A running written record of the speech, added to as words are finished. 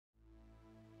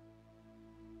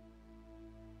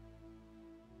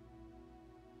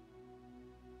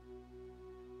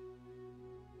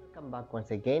back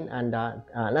once again, and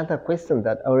another question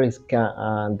that always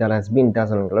that has been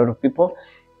dazzling a lot of people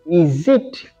is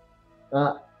it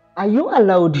are you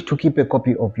allowed to keep a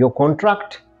copy of your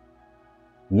contract?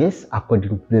 Yes,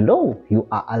 according to the law, you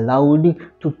are allowed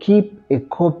to keep a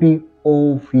copy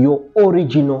of your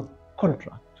original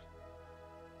contract.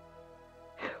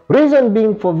 Reason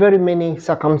being, for very many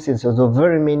circumstances or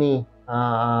very many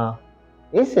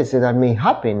instances that may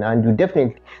happen, and you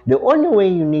definitely, the only way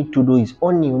you need to do is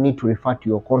only you need to refer to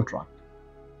your contract.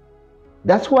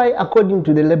 That's why, according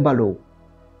to the labor law,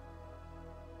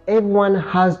 everyone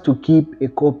has to keep a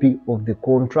copy of the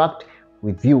contract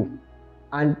with you.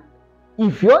 And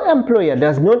if your employer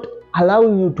does not allow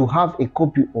you to have a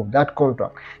copy of that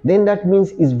contract, then that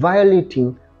means it's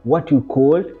violating what you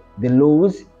call the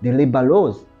laws, the labor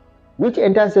laws, which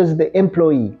entices the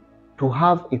employee to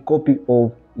have a copy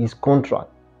of his contract.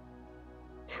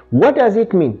 What does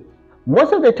it mean?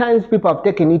 Most of the times people have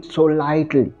taken it so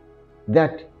lightly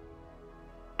that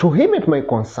to him it may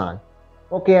concern.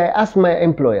 Okay, I asked my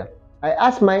employer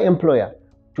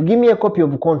to give me a copy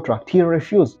of the contract. He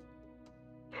refused.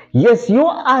 Yes, you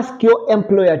ask your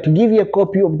employer to give you a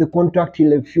copy of the contract, he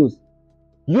refused.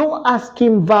 You ask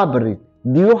him verbally,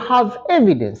 do you have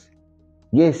evidence?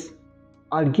 Yes,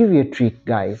 I'll give you a trick,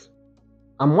 guys.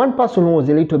 I'm one person who was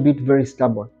a little bit very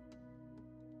stubborn.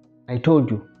 I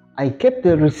told you, I kept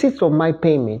the receipts of my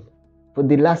payment for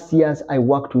the last years I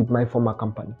worked with my former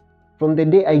company. From the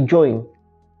day I joined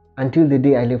until the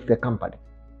day I left the company.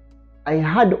 I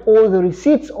had all the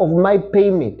receipts of my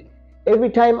payment. Every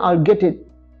time I'll get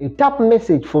a tap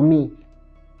message for me,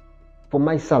 for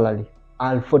my salary,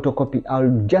 I'll photocopy,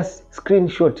 I'll just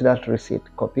screenshot that receipt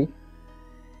copy,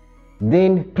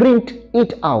 then print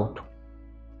it out.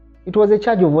 It was a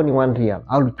charge of only R1.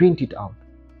 I'll print it out.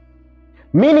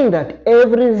 Meaning that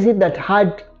every receipt that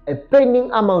had a pending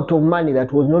amount of money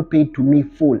that was not paid to me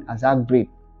full as agreed,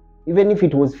 even if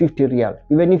it was R50,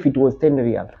 even if it was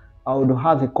R10, I would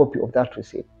have a copy of that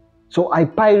receipt. So I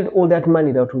piled all that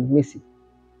money that was missing.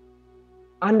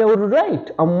 And I would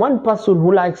write. I'm one person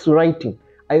who likes writing.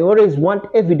 I always want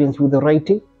evidence with the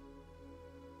writing.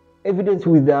 Evidence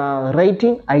with the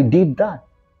writing, I did that.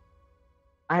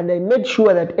 And I made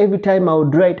sure that every time I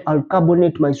would write, I'll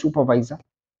carbonate my supervisor.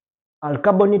 I'll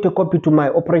carbonate a copy to my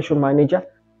operation manager.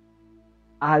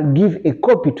 I'll give a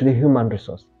copy to the human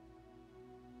resource.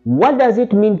 What does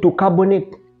it mean to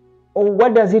carbonate? Or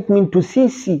what does it mean to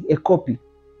CC a copy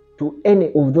to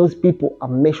any of those people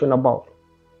I'm mentioning about?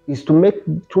 Is to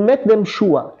make them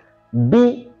sure,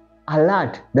 be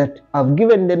alert that I've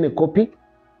given them a copy.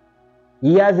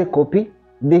 He has a copy.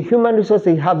 The human resource,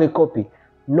 they have a copy.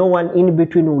 No one in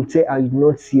between will say, I did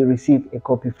not receive a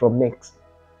copy from Mex.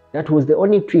 That was the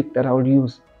only trick that I would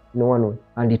use in one way.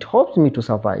 And it helps me to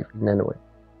survive in any way.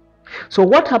 So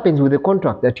what happens with the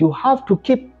contract? That you have to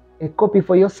keep a copy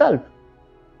for yourself.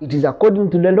 It is according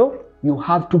to the law, you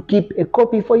have to keep a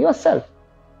copy for yourself.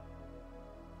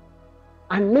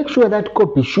 And make sure that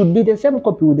copy should be the same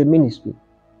copy with the ministry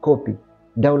copy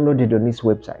downloaded on this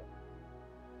website.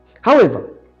 However,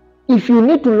 if you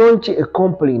need to launch a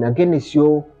complaint against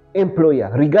your employer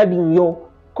regarding your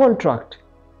contract,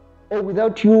 or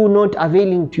without you not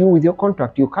availing to you with your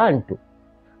contract, you can't do.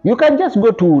 You can just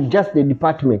go to just the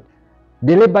department,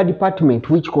 the labor department,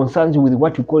 which concerns with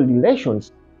what you call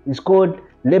relations. It's called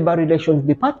labor relations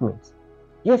department.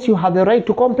 Yes, you have the right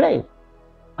to complain,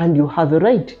 and you have the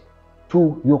right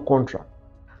to your contract.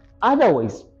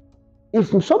 Otherwise, if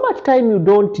so much time you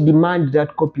don't demand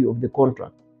that copy of the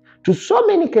contract, to so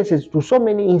many cases, to so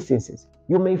many instances,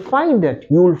 you may find that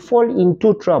you will fall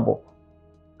into trouble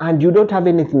and you don't have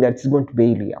anything that is going to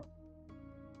bail you out.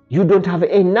 You don't have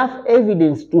enough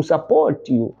evidence to support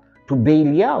you to bail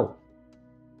you out.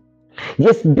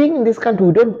 Yes, being in this country,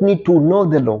 we don't need to know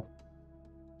the law,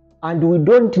 and we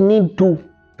don't need to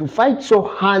fight so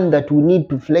hard that we need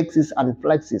to flexes and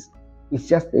flexes. It's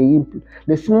just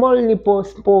the small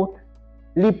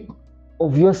lip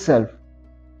of yourself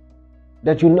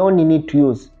that you only need to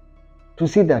use to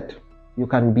see that you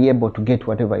can be able to get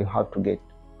whatever you have to get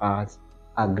as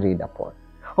agreed upon.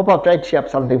 Hope I've tried to share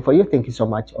something for you. Thank you so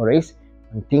much, Horace,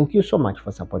 and thank you so much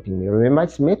for supporting me. Remember,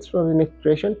 it's Mates from the Next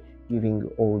Creation giving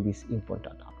you all this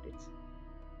important